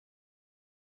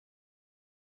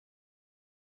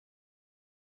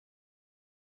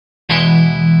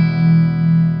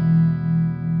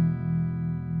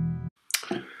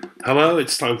Hello,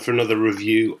 it's time for another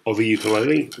review of a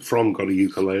ukulele from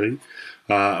GotAUkulele,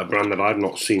 a brand that I've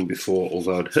not seen before,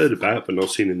 although I'd heard about but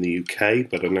not seen in the UK,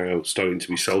 but are now starting to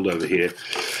be sold over here.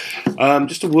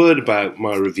 Just a word about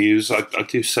my reviews. I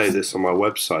do say this on my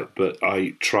website, but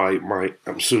I try my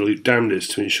absolute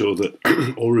damnedest to ensure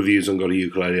that all reviews on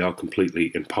GotAUkulele are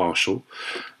completely impartial.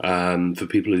 For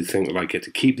people who think that I get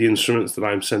to keep the instruments that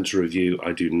I'm sent to review,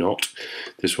 I do not.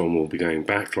 This one will be going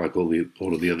back like all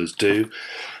of the others do.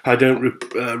 I don't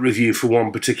review for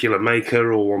one particular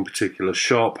maker or one particular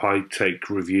shop. I take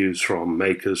reviews from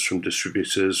makers, from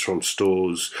distributors, from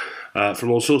stores,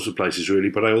 from all sorts of places really,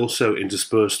 but I also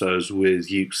intersperse those with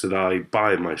ukes that I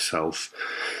buy myself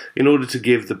in order to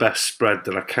give the best spread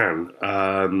that I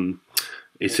can.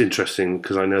 It's interesting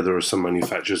because I know there are some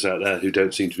manufacturers out there who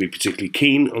don't seem to be particularly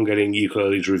keen on getting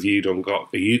ukuleles reviewed on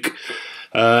GotAUk.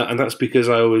 And that's because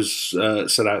I always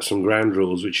set out some ground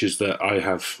rules, which is that I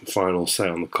have final say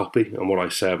on the copy and what I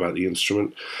say about the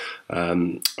instrument.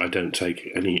 I don't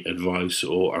take any advice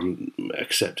or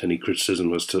accept any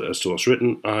criticism as to what's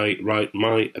written. I write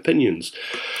my opinions.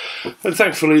 And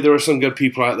thankfully there are some good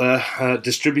people out there,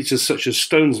 distributors such as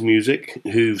Stones Music,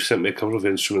 who've sent me a couple of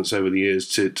instruments over the years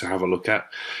to have a look at,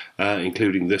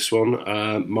 including this one.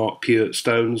 Mark Pugh at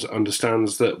Stones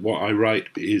understands that what I write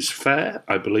is fair,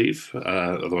 I believe.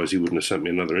 Otherwise he wouldn't have sent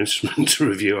me another instrument to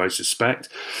review, I suspect.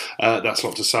 That's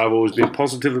not to say I've always been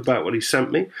positive about what he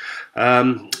sent me.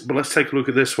 But let's take a look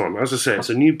at this one. As I say,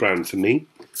 it's a new brand for me.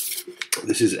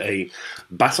 This is a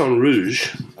Baton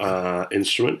Rouge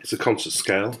instrument. It's a concert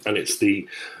scale, and it's the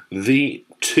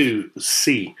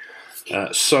V2C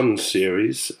Sun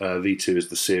series. V2 is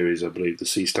the series, I believe. The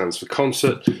C stands for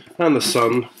concert, and the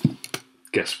Sun,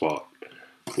 guess what?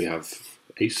 We have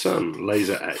a sun,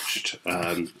 laser etched.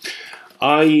 There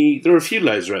are a few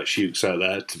laser etched ukes out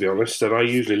there, to be honest, and I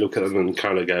usually look at them and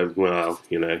kind of go, well,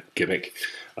 you know, gimmick.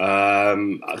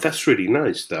 That's really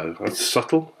nice, though. It's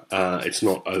subtle. It's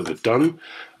not overdone.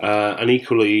 And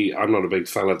equally, I'm not a big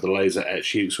fan of the laser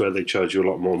etched ukes where they charge you a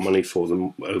lot more money for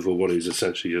them over what is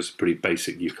essentially just a pretty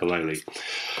basic ukulele.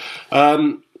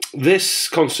 This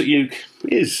concert uke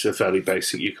is a fairly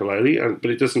basic ukulele,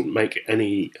 but it doesn't make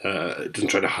any, it doesn't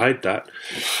try to hide that.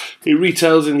 It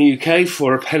retails in the UK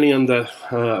for a penny under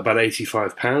about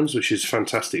 £85, which is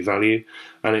fantastic value,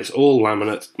 and it's all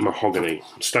laminate mahogany.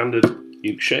 Standard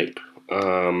uke shape,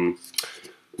 mahogany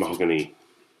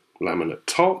laminate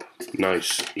top,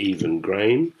 nice even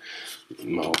grain,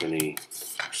 mahogany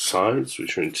sides,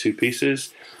 which are in two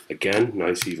pieces, again,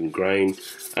 nice even grain,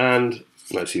 and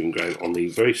nice even grain on the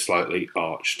very slightly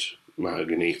arched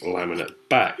mahogany laminate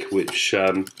back, which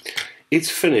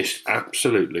it's finished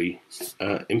absolutely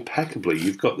impeccably.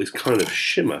 You've got this kind of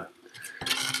shimmer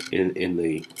in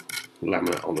the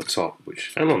laminate on the top,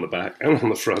 and on the back and on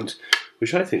the front,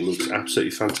 which I think looks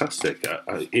absolutely fantastic.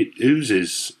 It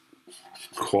oozes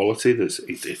quality. It's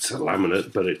a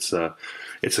laminate, but it's a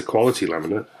quality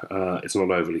laminate. It's not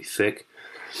overly thick.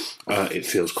 It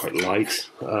feels quite light,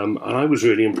 and I was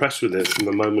really impressed with it from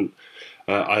the moment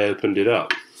I opened it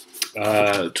up.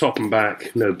 Top and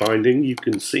back, no binding. You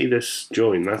can see this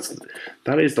join.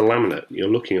 That is the laminate. You're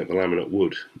looking at the laminate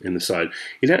wood in the side.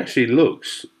 It actually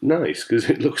looks nice because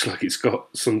it looks like it's got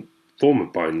some form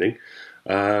of binding,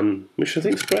 which I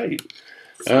think is great.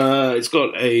 It's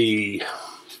got a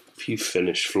few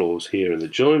finished flaws here in the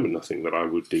join, but nothing that I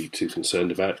would be too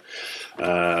concerned about.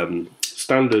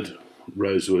 Standard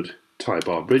rosewood tie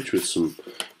bar bridge with some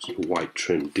sort of white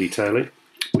trim detailing.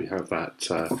 We have that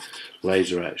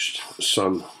laser etched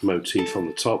sun motif on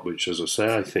the top, which, as I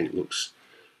say, I think looks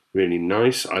really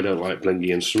nice. I don't like blingy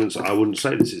instruments. I wouldn't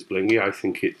say this is blingy. I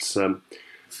think it's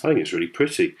really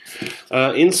pretty.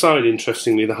 Inside,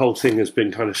 interestingly, the whole thing has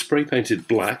been kind of spray painted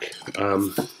black.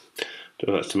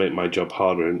 Don't know if that's to make my job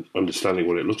harder in understanding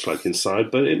what it looks like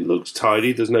inside, but it looks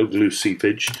tidy. There's no glue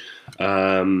seepage.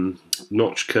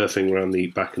 Notch kerfing around the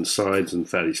back and sides, and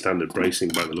fairly standard bracing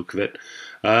by the look of it.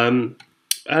 And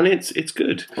it's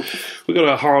good. We've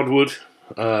got a hardwood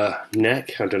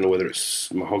neck. I don't know whether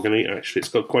it's mahogany. Actually, it's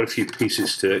got quite a few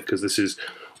pieces to it because this is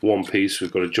one piece.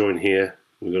 We've got a join here.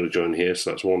 We've got a join here.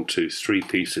 So that's 1, 2, 3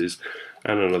 pieces,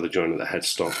 and another join at the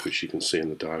headstock, which you can see in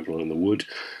the diagonal in the wood,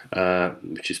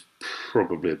 which is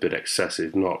probably a bit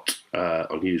excessive, not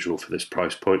unusual for this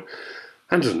price point,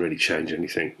 and doesn't really change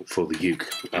anything for the uke.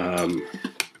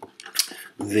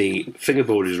 The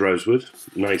fingerboard is rosewood,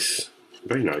 nice,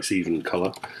 very nice even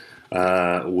colour,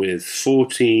 with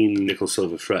 14 nickel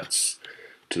silver frets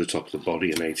to the top of the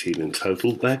body and 18 in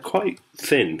total. They're quite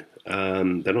thin,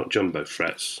 they're not jumbo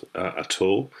frets at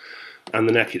all, and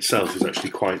the neck itself is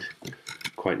actually quite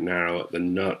quite narrow at the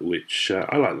nut, which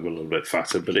I like them a little bit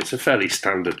fatter, but it's a fairly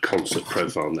standard concert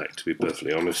profile neck, to be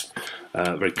perfectly honest.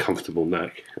 Very comfortable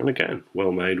neck, and again,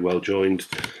 well made, well joined.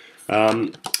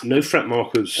 No fret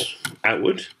markers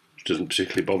outward, which doesn't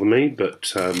particularly bother me,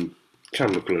 but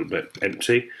can look a little bit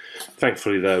empty.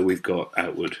 Thankfully, though, we've got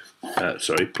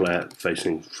player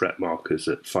facing fret markers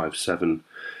at 5, 7,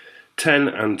 10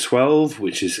 and 12,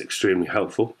 which is extremely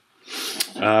helpful.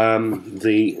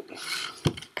 The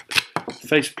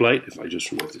faceplate, if I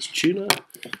just remove this tuner,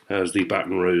 has the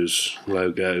Baton Rouge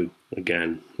logo,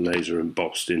 again, laser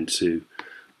embossed into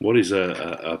what is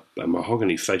a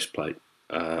mahogany faceplate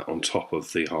on top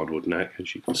of the hardwood neck,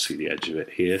 as you can see the edge of it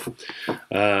here.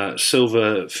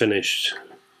 Silver finished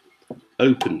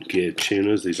open geared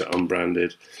tuners, these are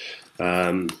unbranded.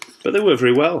 But they work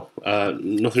very well.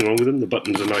 Nothing wrong with them. The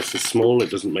buttons are nice and small.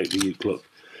 It doesn't make the uke look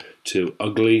too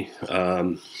ugly.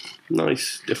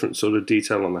 Nice, different sort of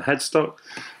detail on the headstock.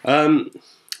 I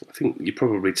think you're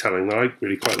probably telling that I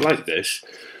really quite like this.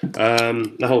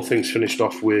 The whole thing's finished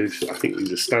off with, I think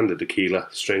these are standard Aquila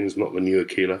strings, not the new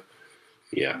Aquila.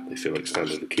 Yeah, they feel like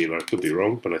standard Aquila. I could be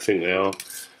wrong, but I think they are.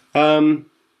 And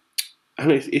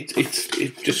it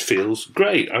just feels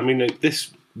great. I mean,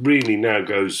 this really now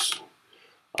goes,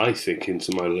 I think,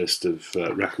 into my list of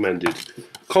recommended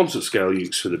concert scale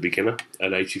ukes for the beginner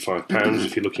at £85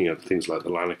 if you're looking at things like the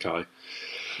Lanakai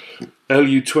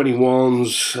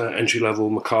LU21s, entry-level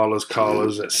Macalas,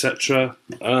 Carlas, etc.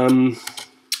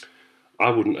 I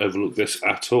wouldn't overlook this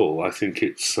at all. I think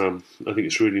it's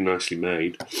really nicely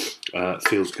made.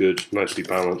 Feels good, nicely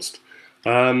balanced,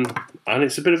 and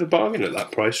it's a bit of a bargain at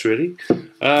that price, really.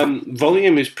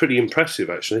 Volume is pretty impressive,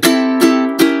 actually.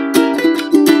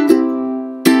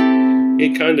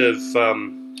 It kind of,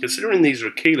 considering these are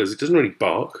Aquilas, it doesn't really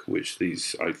bark, which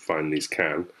I find these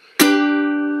can.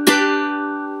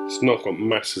 It's not got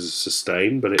masses of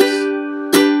sustain, but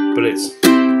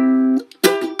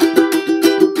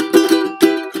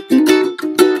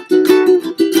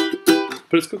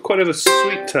it's got quite a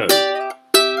sweet tone.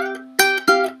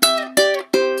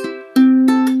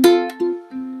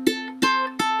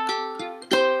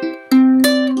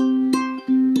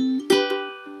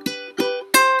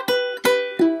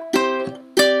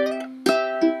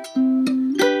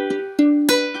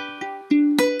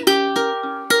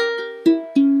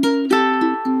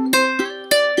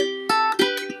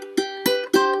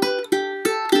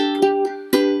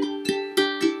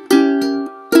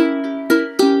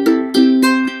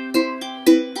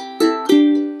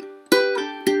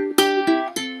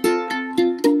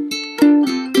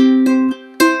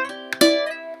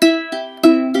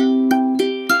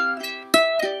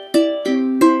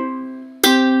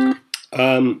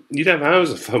 You'd have hours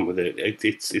of fun with it.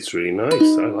 It's really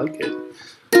nice. I like it.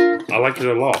 I like it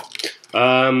a lot.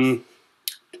 I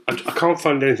can't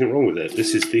find anything wrong with it.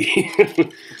 This is the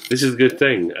this is the good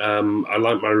thing. I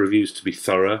like my reviews to be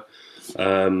thorough.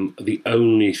 The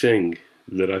only thing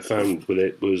that I found with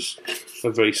it was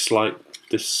a very slight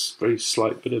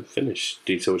bit of finish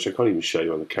detail, which I can't even show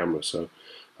you on the camera, so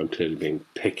I'm clearly being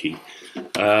picky.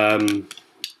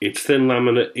 It's thin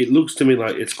laminate. It looks to me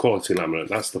like it's quality laminate.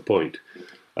 That's the point.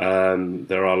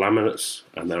 There are laminates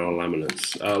and there are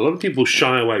laminates. A lot of people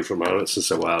shy away from laminates and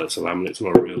say, "Well, it's a laminate. It's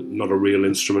not a real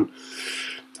instrument."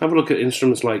 Have a look at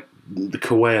instruments like the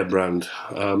Kaweya brand.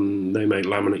 They make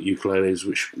laminate ukuleles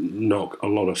which knock a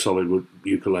lot of solid wood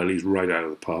ukuleles right out of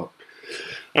the park.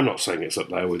 I'm not saying it's up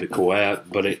there with the Kaweya,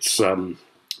 but it's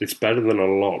better than a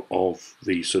lot of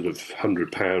the sort of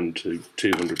 £100 to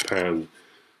 £200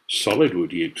 solid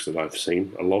wood ukes that I've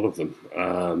seen. A lot of them.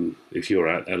 If you're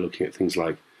out there looking at things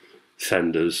like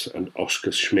Fenders and Oscar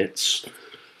Schmidts,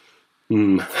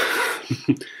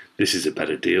 this is a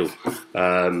better deal.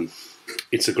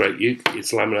 It's a great uke.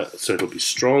 It's laminate, so it'll be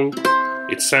strong.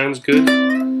 It sounds good.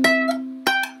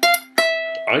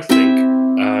 I think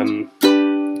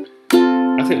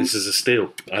this is a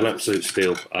steal, an absolute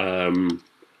steal. And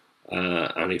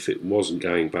if it wasn't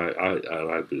going back,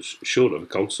 I was short of a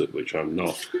concert, which I'm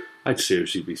not, I'd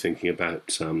seriously be thinking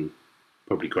about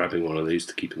probably grabbing one of these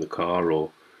to keep in the car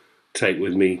or take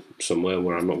with me somewhere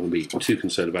where I'm not going to be too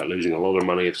concerned about losing a lot of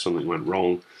money if something went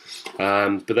wrong.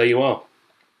 But there you are.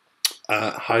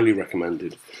 Highly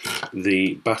recommended.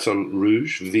 The Baton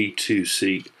Rouge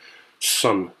V2C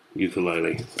Sun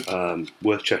ukulele.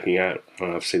 Worth checking out.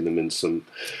 I've seen them in some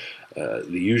the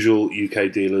usual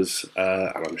UK dealers,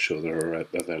 and I'm sure they're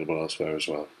available elsewhere as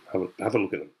well. Have a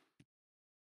look at them.